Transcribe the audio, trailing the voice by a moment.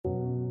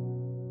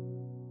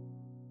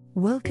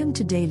Welcome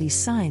to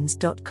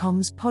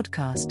dailysigns.com's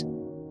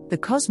podcast. The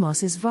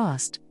cosmos is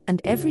vast,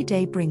 and every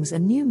day brings a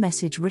new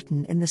message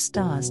written in the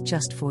stars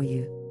just for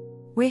you.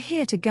 We're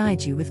here to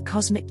guide you with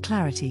cosmic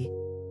clarity.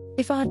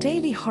 If our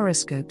daily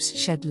horoscopes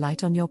shed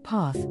light on your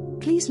path,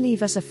 please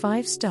leave us a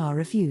 5-star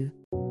review.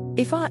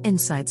 If our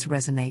insights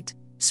resonate,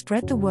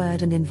 spread the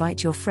word and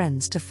invite your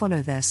friends to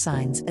follow their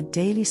signs at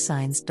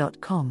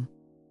dailysigns.com.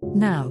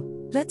 Now,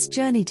 let's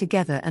journey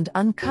together and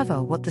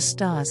uncover what the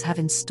stars have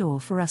in store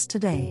for us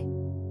today.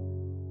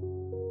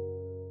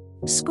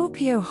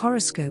 Scorpio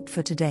horoscope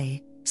for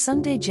today,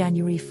 Sunday,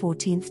 January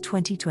 14,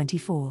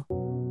 2024.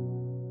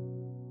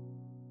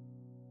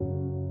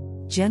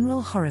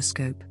 General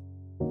horoscope.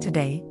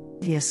 Today,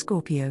 dear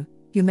Scorpio,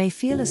 you may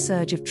feel a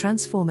surge of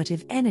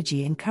transformative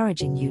energy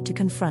encouraging you to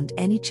confront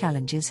any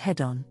challenges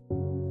head-on.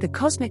 The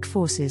cosmic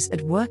forces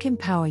at work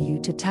empower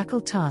you to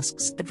tackle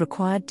tasks that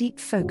require deep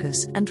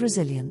focus and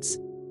resilience.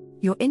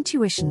 Your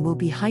intuition will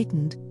be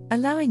heightened,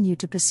 allowing you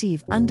to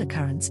perceive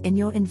undercurrents in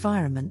your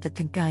environment that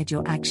can guide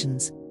your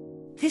actions.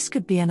 This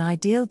could be an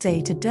ideal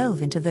day to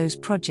delve into those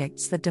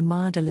projects that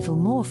demand a little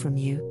more from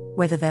you,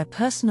 whether they're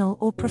personal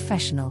or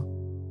professional.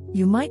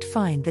 You might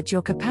find that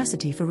your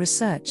capacity for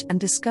research and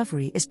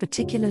discovery is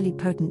particularly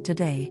potent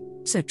today,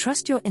 so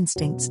trust your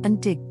instincts and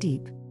dig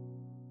deep.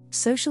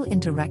 Social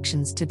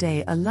interactions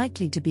today are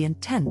likely to be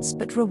intense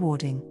but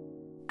rewarding.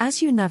 As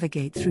you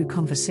navigate through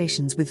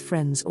conversations with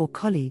friends or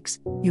colleagues,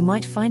 you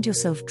might find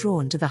yourself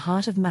drawn to the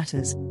heart of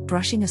matters,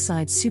 brushing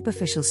aside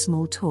superficial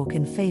small talk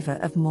in favor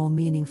of more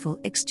meaningful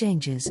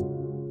exchanges.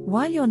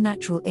 While your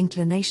natural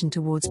inclination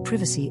towards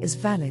privacy is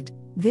valid,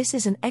 this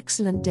is an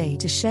excellent day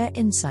to share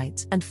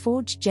insights and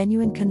forge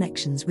genuine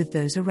connections with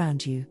those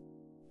around you.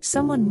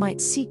 Someone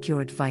might seek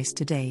your advice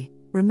today.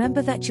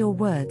 Remember that your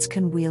words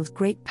can wield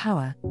great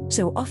power,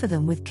 so offer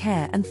them with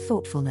care and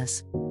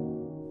thoughtfulness.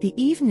 The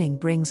evening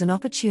brings an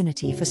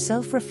opportunity for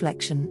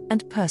self-reflection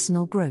and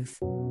personal growth.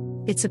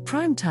 It's a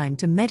prime time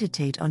to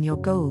meditate on your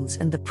goals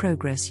and the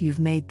progress you've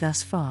made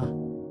thus far.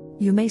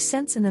 You may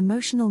sense an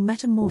emotional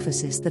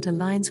metamorphosis that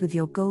aligns with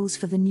your goals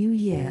for the new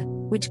year,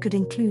 which could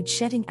include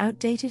shedding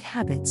outdated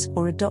habits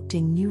or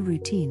adopting new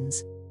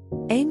routines.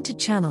 Aim to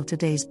channel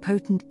today's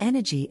potent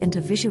energy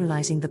into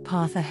visualizing the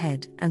path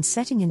ahead and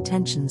setting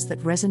intentions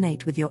that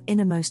resonate with your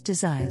innermost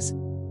desires.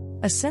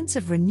 A sense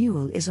of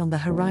renewal is on the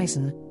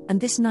horizon, and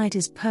this night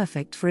is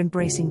perfect for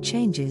embracing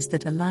changes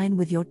that align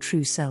with your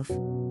true self.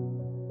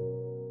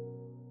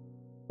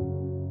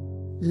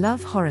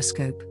 Love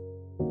horoscope.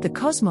 The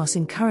cosmos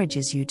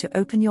encourages you to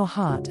open your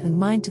heart and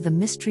mind to the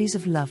mysteries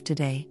of love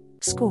today,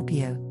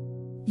 Scorpio.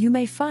 You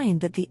may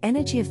find that the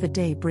energy of the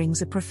day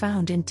brings a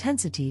profound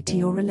intensity to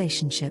your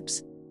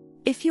relationships.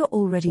 If you're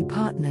already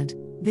partnered,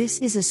 this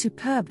is a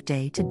superb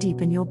day to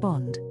deepen your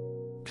bond.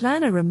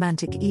 Plan a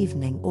romantic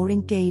evening or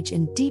engage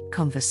in deep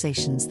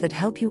conversations that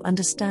help you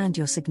understand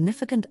your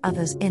significant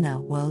other's inner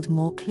world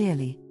more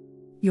clearly.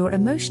 Your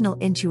emotional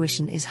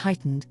intuition is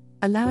heightened,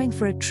 allowing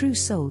for a true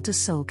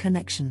soul-to-soul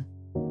connection.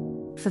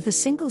 For the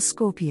single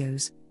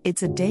Scorpios,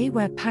 it's a day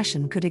where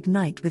passion could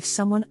ignite with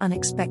someone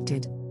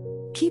unexpected.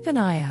 Keep an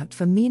eye out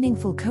for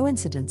meaningful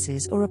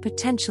coincidences or a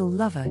potential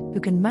lover who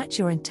can match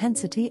your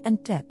intensity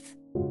and depth.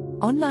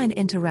 Online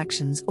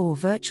interactions or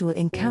virtual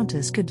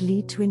encounters could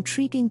lead to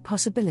intriguing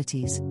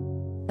possibilities.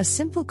 A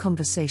simple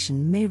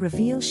conversation may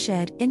reveal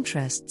shared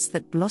interests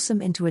that blossom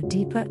into a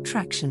deeper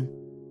attraction.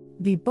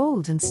 Be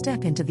bold and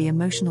step into the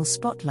emotional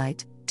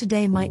spotlight.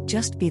 Today might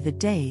just be the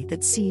day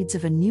that seeds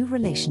of a new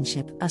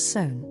relationship are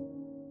sown.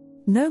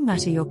 No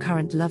matter your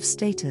current love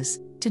status,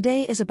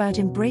 today is about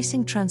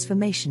embracing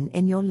transformation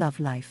in your love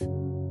life.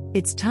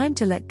 It's time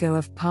to let go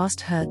of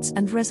past hurts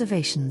and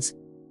reservations.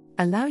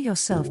 Allow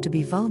yourself to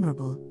be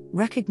vulnerable,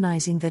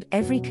 recognizing that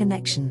every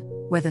connection,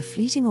 whether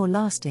fleeting or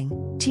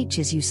lasting,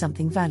 teaches you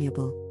something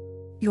valuable.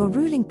 Your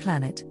ruling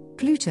planet,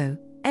 Pluto,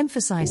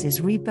 emphasizes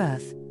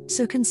rebirth,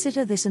 so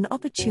consider this an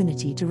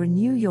opportunity to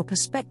renew your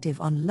perspective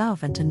on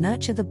love and to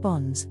nurture the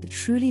bonds that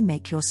truly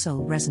make your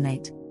soul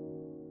resonate.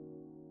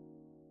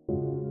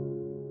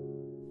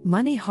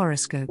 Money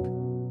horoscope.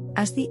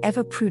 As the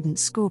ever-prudent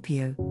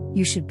Scorpio,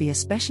 you should be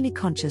especially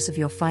conscious of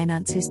your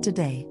finances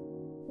today.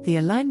 The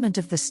alignment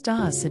of the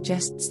stars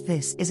suggests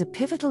this is a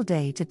pivotal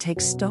day to take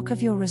stock of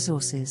your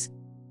resources.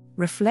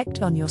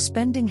 Reflect on your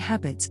spending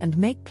habits and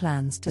make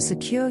plans to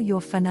secure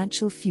your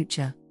financial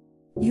future.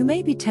 You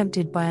may be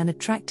tempted by an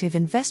attractive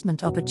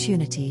investment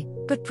opportunity,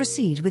 but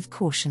proceed with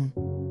caution.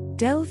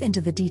 Delve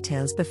into the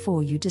details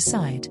before you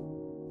decide.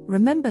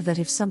 Remember that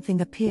if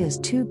something appears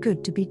too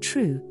good to be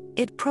true,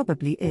 it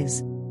probably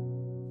is.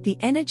 The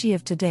energy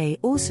of today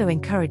also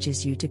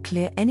encourages you to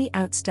clear any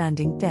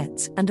outstanding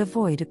debts and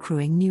avoid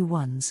accruing new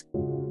ones.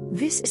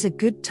 This is a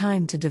good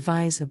time to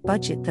devise a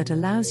budget that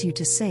allows you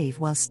to save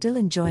while still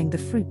enjoying the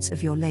fruits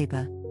of your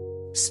labor.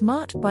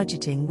 Smart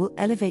budgeting will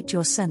elevate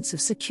your sense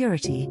of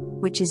security,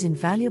 which is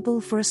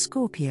invaluable for a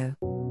Scorpio.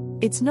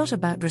 It's not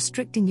about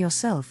restricting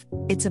yourself,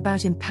 it's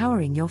about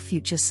empowering your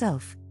future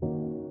self.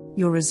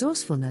 Your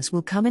resourcefulness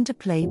will come into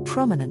play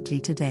prominently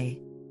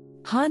today.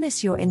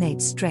 Harness your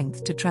innate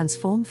strength to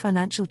transform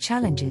financial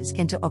challenges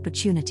into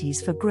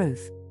opportunities for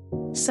growth.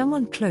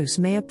 Someone close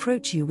may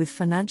approach you with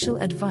financial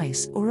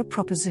advice or a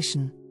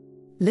proposition.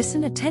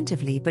 Listen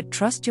attentively but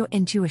trust your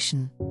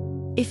intuition.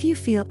 If you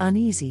feel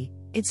uneasy,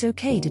 it's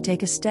okay to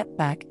take a step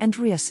back and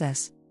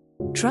reassess.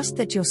 Trust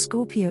that your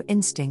Scorpio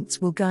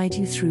instincts will guide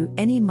you through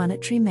any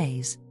monetary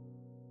maze.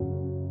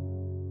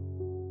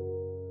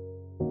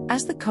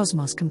 As the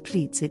cosmos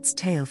completes its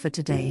tale for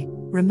today,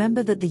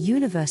 remember that the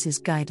universe's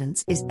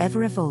guidance is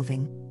ever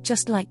evolving,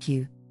 just like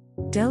you.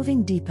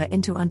 Delving deeper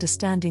into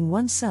understanding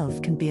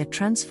oneself can be a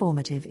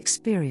transformative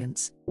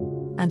experience.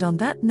 And on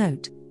that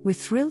note, we're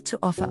thrilled to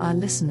offer our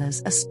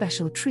listeners a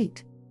special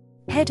treat.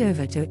 Head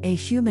over to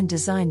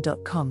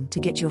ahumandesign.com to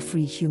get your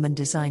free human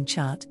design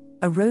chart,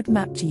 a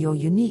roadmap to your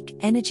unique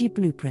energy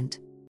blueprint.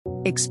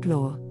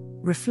 Explore,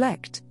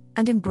 reflect,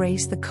 and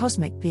embrace the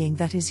cosmic being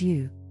that is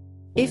you.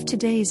 If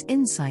today's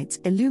insights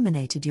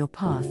illuminated your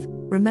path,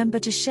 remember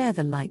to share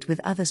the light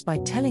with others by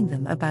telling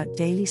them about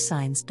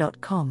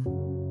dailysigns.com.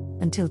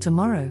 Until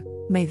tomorrow,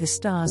 may the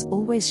stars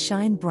always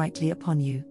shine brightly upon you.